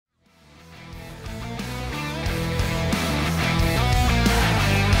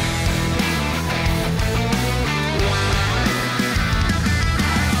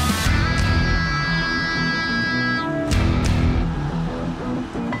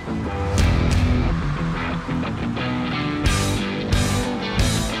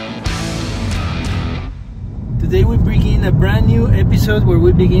today we begin a brand new episode where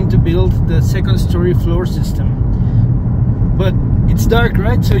we begin to build the second story floor system. But it's dark,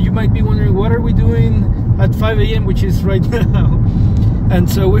 right? So you might be wondering, what are we doing at 5 a.m., which is right now? And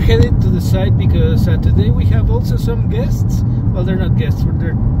so we're headed to the site because today we have also some guests. Well, they're not guests,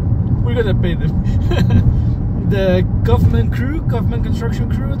 we're gonna pay them. The Coffman crew, Coffman construction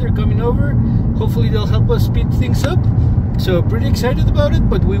crew, they're coming over. Hopefully they'll help us speed things up. So pretty excited about it,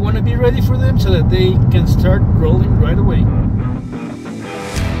 but we want to be ready for them so that they can start rolling right away.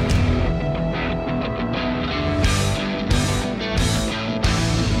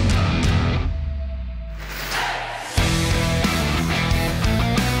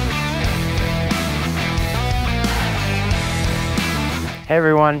 Hey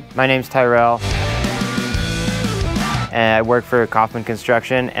everyone, my name's Tyrell. And I work for Coffman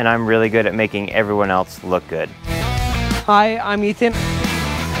Construction, and I'm really good at making everyone else look good. Hi, I'm Ethan.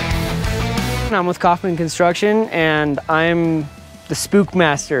 I'm with Coffman Construction, and I'm the spook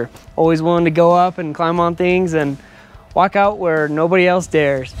master. Always willing to go up and climb on things and walk out where nobody else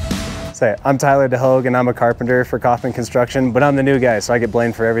dares. Say, I'm Tyler DeHogue, and I'm a carpenter for Coffman Construction, but I'm the new guy, so I get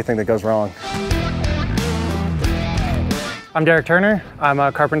blamed for everything that goes wrong. I'm Derek Turner. I'm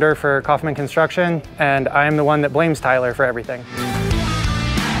a carpenter for Coffman Construction, and I am the one that blames Tyler for everything.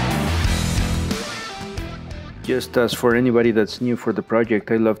 Just as for anybody that's new for the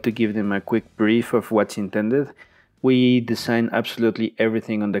project, I love to give them a quick brief of what's intended. We design absolutely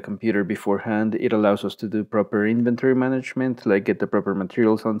everything on the computer beforehand. It allows us to do proper inventory management, like get the proper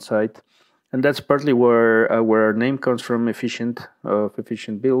materials on site. And that's partly where our name comes from, efficient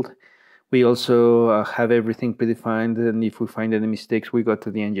build. We also have everything predefined, and if we find any mistakes, we go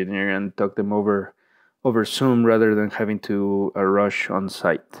to the engineer and talk them over Zoom rather than having to rush on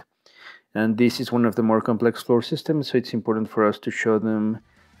site. And this is one of the more complex floor systems, so it's important for us to show them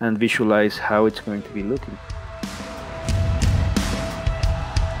and visualize how it's going to be looking.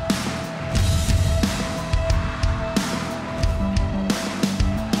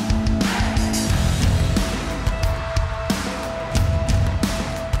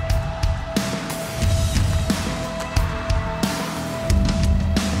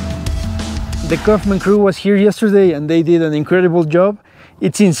 The Coffman crew was here yesterday and they did an incredible job.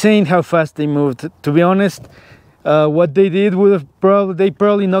 It's insane how fast they moved. To be honest, what they did would have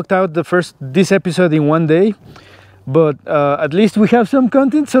probably knocked out this episode in one day. But at least we have some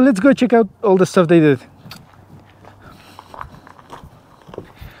content, so let's go check out all the stuff they did.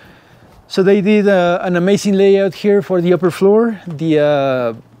 So they did an amazing layout here for the upper floor.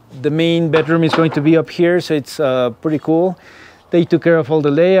 The main bedroom is going to be up here, so it's pretty cool. They took care of all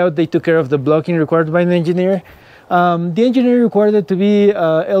the layout. They took care of the blocking required by the engineer. The engineer required it to be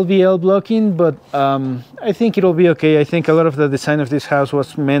LVL blocking, but I think it'll be okay. I think a lot of the design of this house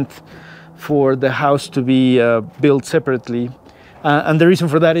was meant for the house to be built separately. And the reason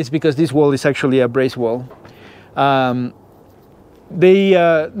for that is because this wall is actually a brace wall. They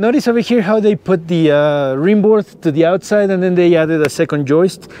notice over here how they put the rim board to the outside, and then they added a second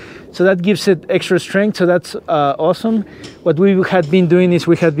joist. So that gives it extra strength, so that's awesome. What we had been doing is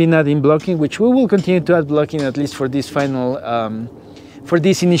we had been adding blocking, which we will continue to add blocking at least for this final, for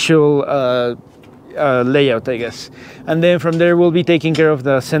this initial layout, I guess. And then from there we'll be taking care of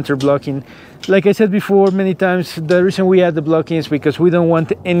the center blocking. Like I said before many times, the reason we add the blocking is because we don't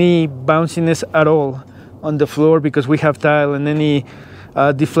want any bounciness at all on the floor, because we have tile, and any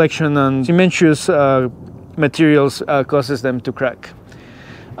deflection on cementitious materials causes them to crack.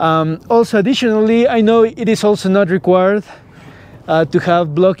 Also, additionally, I know it is also not required to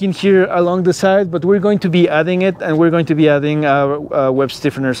have blocking here along the side, but we're going to be adding it, and we're going to be adding web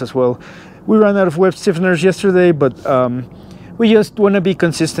stiffeners as well. We ran out of web stiffeners yesterday, but we just want to be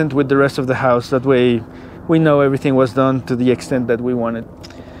consistent with the rest of the house. That way we know everything was done to the extent that we wanted.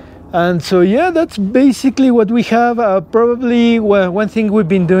 And so yeah, that's basically what we have. Probably one thing we've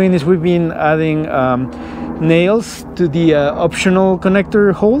been doing is we've been adding nails to the optional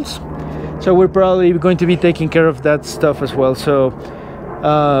connector holes. So we're probably going to be taking care of that stuff as well. So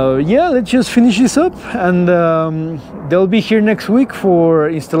yeah, let's just finish this up, and they'll be here next week for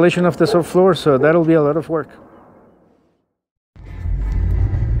installation of the subfloor, so that'll be a lot of work.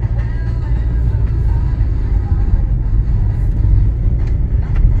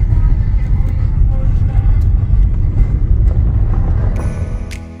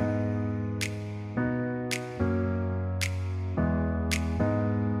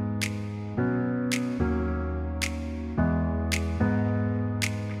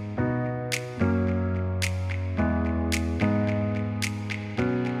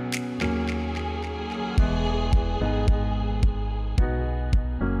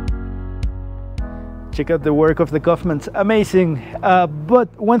 check out the work of the Coffmans, amazing. But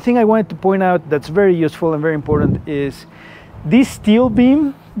one thing I wanted to point out that's very useful and very important is this steel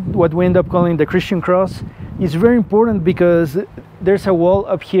beam, what we end up calling the Christian cross, is very important because there's a wall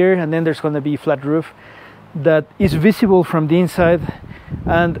up here and then there's going to be flat roof that is visible from the inside.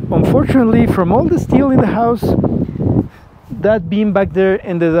 And unfortunately, from all the steel in the house, that beam back there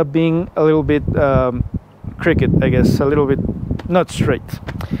ended up being a little bit crooked, I guess, a little bit not straight.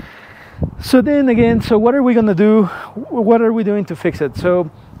 So then again, so what are we gonna do? What are we doing to fix it?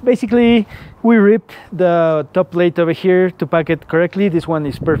 So basically, we ripped the top plate over here to pack it correctly. This one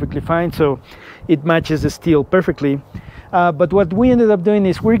is perfectly fine, so it matches the steel perfectly. But what we ended up doing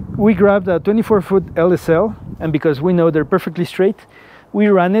is we grabbed a 24-foot LSL, and because we know they're perfectly straight, we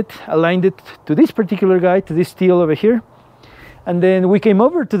ran it, aligned it to this particular guy, to this steel over here, and then we came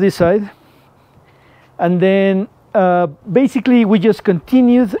over to this side, and then basically we just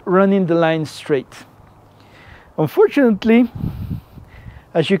continued running the line straight. Unfortunately,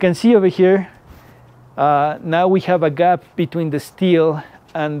 as you can see over here, now we have a gap between the steel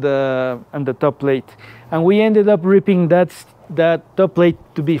and the top plate, and we ended up ripping that top plate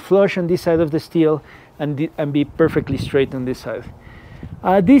to be flush on this side of the steel and be perfectly straight on this side.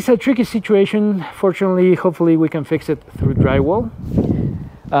 This is a tricky situation. Fortunately, hopefully we can fix it through drywall,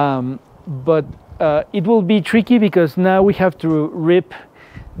 but it will be tricky because now we have to rip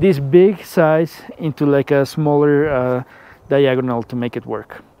this big size into like a smaller diagonal to make it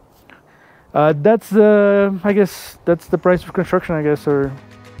work. That's the, I guess, that's the price of construction, I guess, or.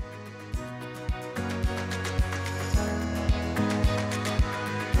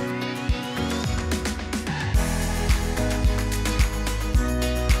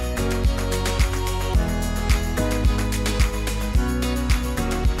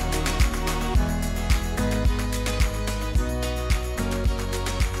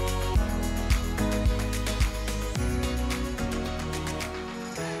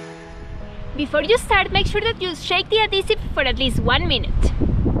 Before you start, make sure that you shake the adhesive for at least 1 minute.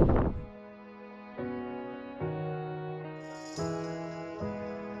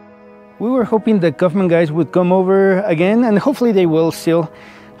 We were hoping the Coffman guys would come over again, and hopefully they will still.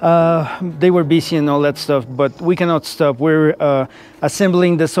 They were busy and all that stuff, but we cannot stop. We're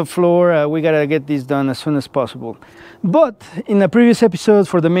assembling the subfloor. We gotta get this done as soon as possible. But in a previous episode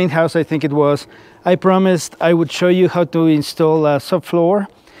for the main house, I think it was, I promised I would show you how to install a subfloor.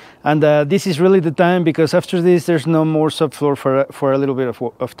 And this is really the time, because after this there's no more subfloor for a little bit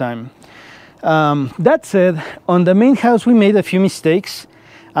of time. That said, on the main house we made a few mistakes,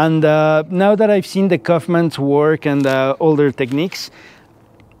 and now that I've seen the Coffman's work and all their techniques,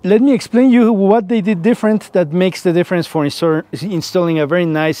 let me explain you what they did different that makes the difference for installing a very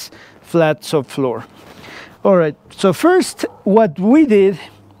nice flat subfloor. All right, so first what we did,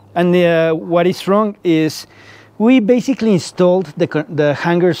 and what is wrong, is we basically installed the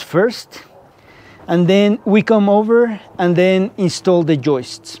hangers first, and then we come over and then install the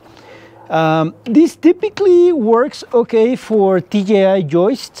joists. This typically works okay for TJI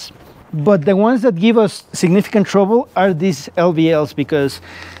joists, but the ones that give us significant trouble are these LVLs, because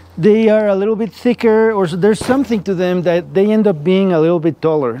they are a little bit thicker, or there's something to them that they end up being a little bit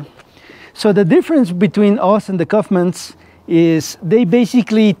taller. So the difference between us and the Coffmans is they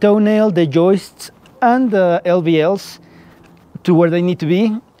basically toenail the joists and the LVLs to where they need to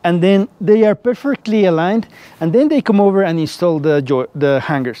be, and then they are perfectly aligned, and then they come over and install the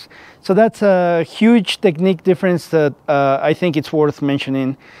hangers. So that's a huge technique difference that I think it's worth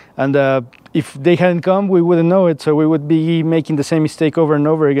mentioning, and if they hadn't come, we wouldn't know it, so we would be making the same mistake over and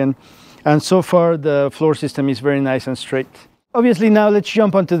over again. And so far the floor system is very nice and straight. Obviously, now let's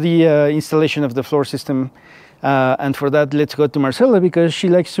jump onto the installation of the floor system, and for that let's go to Marcela, because she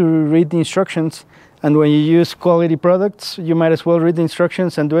likes to read the instructions. And when you use quality products, you might as well read the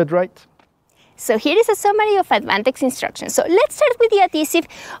instructions and do it right. So here is a summary of Advantech instructions. So let's start with the adhesive.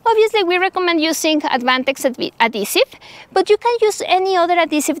 Obviously, we recommend using Advantech adhesive, but you can use any other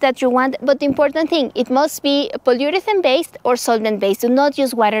adhesive that you want. But the important thing, it must be polyurethane-based or solvent-based. Do not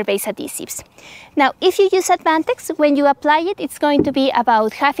use water-based adhesives. Now, if you use Advantech, when you apply it, it's going to be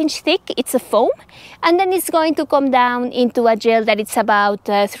about 1/2 inch thick. It's a foam, and then it's going to come down into a gel that it's about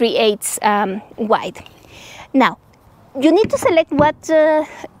 3/8 wide. Now, you need to select what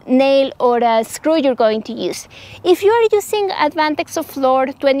nail or screw you're going to use. If you are using Advantech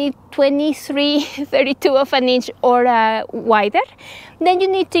Subfloor 23/32 of an inch or wider, then you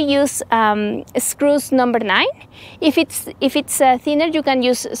need to use screws number 9. If it's thinner, you can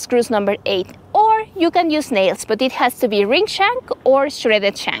use screws number 8, or you can use nails, but it has to be ring shank or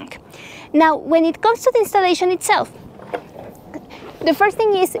shredded shank. Now, when it comes to the installation itself, the first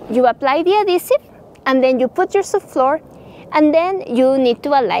thing is you apply the adhesive, and then you put your subfloor, and then you need to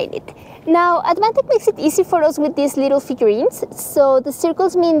align it. Now, Advantech makes it easy for us with these little figurines. So the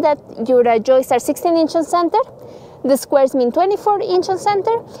circles mean that your joists are 16 inches on center, the squares mean 24 inches on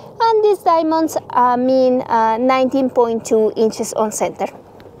center, and these diamonds mean 19.2 inches on center.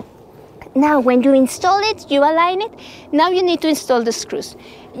 Now, when you install it, you align it, now you need to install the screws.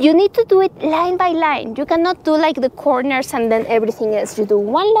 You need to do it line by line. You cannot do like the corners and then everything else. You do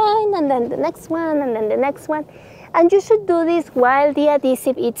one line and then the next one and then the next one. And you should do this while the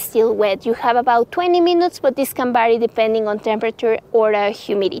adhesive is still wet. You have about 20 minutes, but this can vary depending on temperature or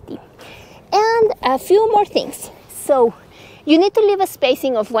humidity. And a few more things. So you need to leave a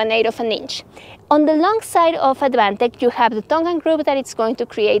spacing of 1/8 of an inch. On the long side of Advantech, you have the tongue and groove that it's going to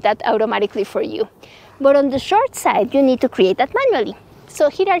create that automatically for you. But on the short side, you need to create that manually. So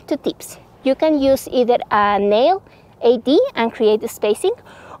here are 2 tips. You can use either a nail, AD, and create the spacing,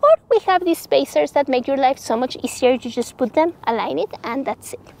 or we have these spacers that make your life so much easier. You just put them, align it, and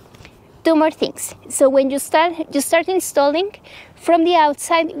that's it. 2 more things. So when you start installing from the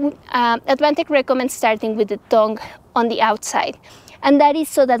outside, Advantech recommends starting with the tongue on the outside. And that is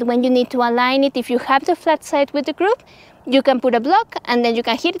so that when you need to align it, if you have the flat side with the groove, you can put a block and then you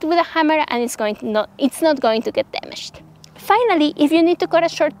can hit it with a hammer and it's not going to get damaged. Finally, if you need to cut a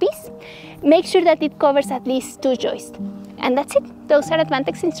short piece, make sure that it covers at least 2 joists. And that's it. Those are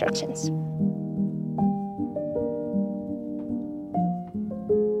Advantech's instructions.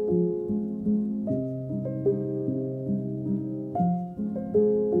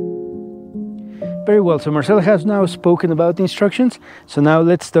 Very well, so Marcela has now spoken about the instructions, so now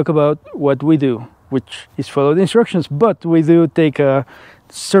let's talk about what we do, which is follow the instructions, but we do take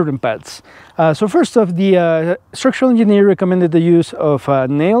certain paths. So first off, the structural engineer recommended the use of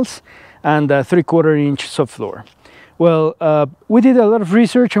nails and a 3/4 inch subfloor. Well, we did a lot of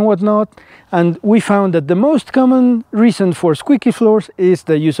research and whatnot, and we found that the most common reason for squeaky floors is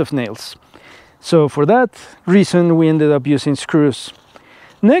the use of nails. So for that reason, we ended up using screws.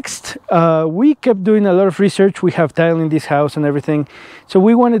 Next, we kept doing a lot of research. We have tile in this house and everything. So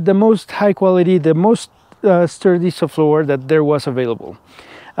we wanted the most high quality, the most sturdy subfloor that there was available.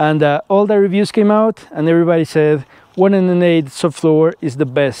 And all the reviews came out and everybody said 1 1/8 subfloor is the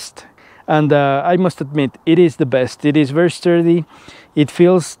best. And I must admit, it is the best. It is very sturdy. It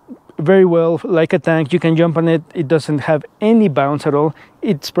feels very well like a tank. You can jump on it. It doesn't have any bounce at all.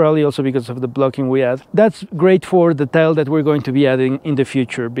 It's probably also because of the blocking we add. That's great for the tile that we're going to be adding in the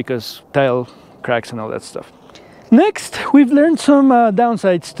future because tile cracks and all that stuff. Next, we've learned some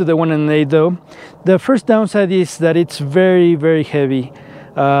downsides to the 1 1/8 though. The first downside is that it's very, very heavy.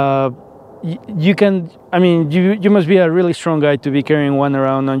 You must be a really strong guy to be carrying one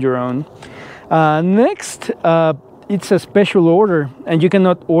around on your own. Next, it's a special order and you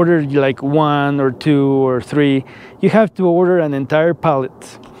cannot order like 1 or 2 or 3. You have to order an entire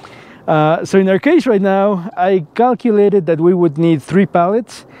pallet. So in our case right now, I calculated that we would need 3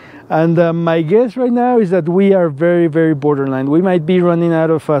 pallets. And my guess right now is that we are very, very borderline. We might be running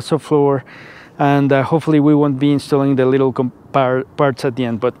out of subfloor and hopefully we won't be installing the little parts at the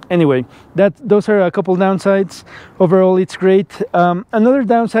end. But anyway, those are a couple downsides. Overall, it's great. Another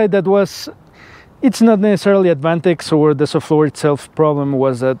downside that was, it's not necessarily Advantech or the subfloor itself problem,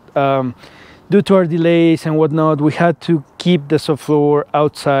 was that due to our delays and whatnot, we had to keep the subfloor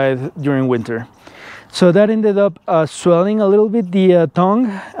outside during winter. So that ended up swelling a little bit the tongue,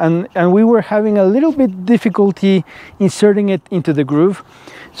 and we were having a little bit difficulty inserting it into the groove.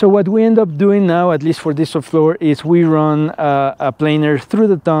 So what we end up doing now, at least for this subfloor, is we run a planer through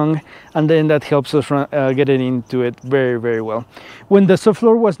the tongue, and then that helps us get it into it very, very well. When the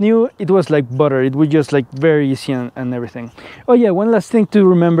subfloor was new, it was like butter. It was just like very easy and everything. Oh yeah, one last thing to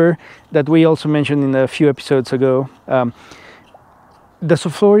remember that we also mentioned in a few episodes ago. The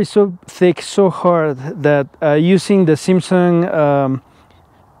subfloor is so thick, so hard, that using the Simpson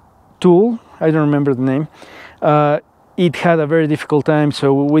tool, I don't remember the name, it had a very difficult time,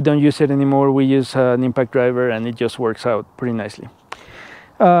 so we don't use it anymore. We use an impact driver and it just works out pretty nicely.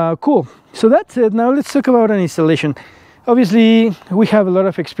 Cool, so that's it. Now let's talk about an installation. Obviously, we have a lot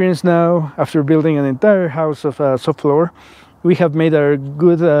of experience now after building an entire house of subfloor. We have made a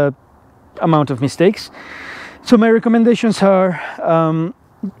good amount of mistakes. So my recommendations are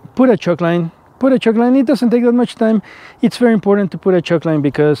put a choke line. Put a choke line. It doesn't take that much time. It's very important to put a choke line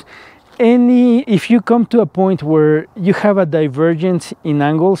because if you come to a point where you have a divergence in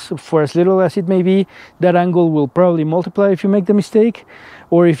angles, for as little as it may be, that angle will probably multiply if you make the mistake,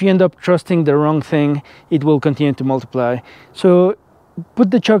 or if you end up trusting the wrong thing, it will continue to multiply. So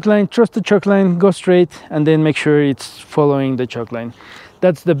put the choke line, trust the choke line, go straight, and then make sure it's following the choke line.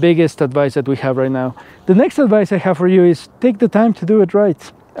 That's the biggest advice that we have right now. The next advice I have for you is take the time to do it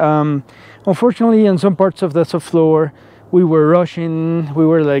right. Unfortunately, in some parts of the subfloor, we were rushing, we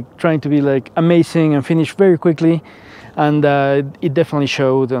were like trying to be like amazing and finish very quickly, and it definitely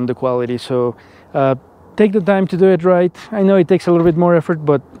showed on the quality. So take the time to do it right. I know it takes a little bit more effort,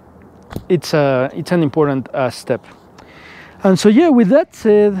 but it's an important step. And so yeah, with that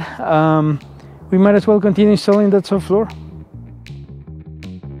said, we might as well continue installing that subfloor.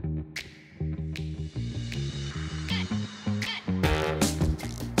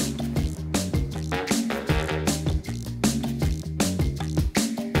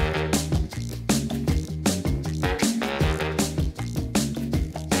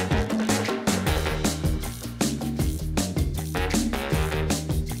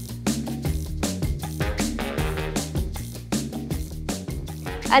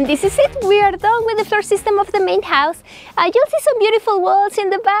 And this is it, we are done with the floor system of the main house. You'll see some beautiful walls in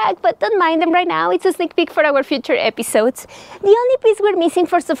the back, but don't mind them right now, it's a sneak peek for our future episodes. The only piece we're missing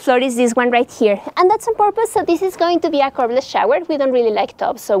for subfloor is this one right here, and that's on purpose, so this is going to be a curbless shower. We don't really like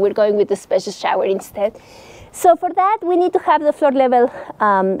tubs, so we're going with the special shower instead. So for that, we need to have the floor level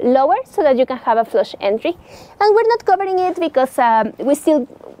lower so that you can have a flush entry. And we're not covering it because we're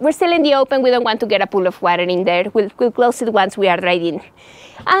still in the open. We don't want to get a pool of water in there. We'll close it once we are right in.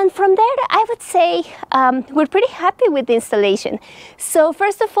 And from there, I would say we're pretty happy with the installation. So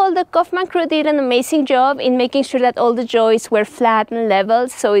first of all, the Coffman crew did an amazing job in making sure that all the joists were flat and level,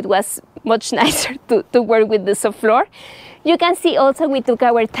 so it was much nicer to work with the subfloor. You can see also we took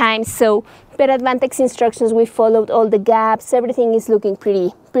our time, so per Advantech instructions we followed all the gaps. Everything is looking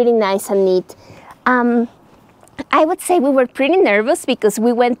pretty nice and neat. I would say we were pretty nervous because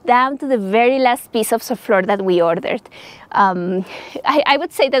we went down to the very last piece of subfloor that we ordered. I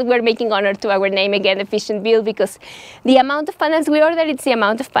would say that we're making honor to our name again, Efficient Build, because the amount of panels we ordered, it's the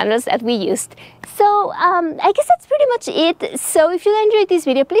amount of panels that we used. So I guess that's pretty much it. So if you enjoyed this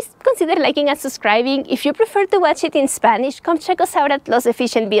video, please consider liking and subscribing. If you prefer to watch it in Spanish, come check us out at Los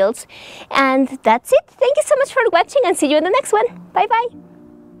Efficient Builds. And that's it. Thank you so much for watching and see you in the next one. Bye bye.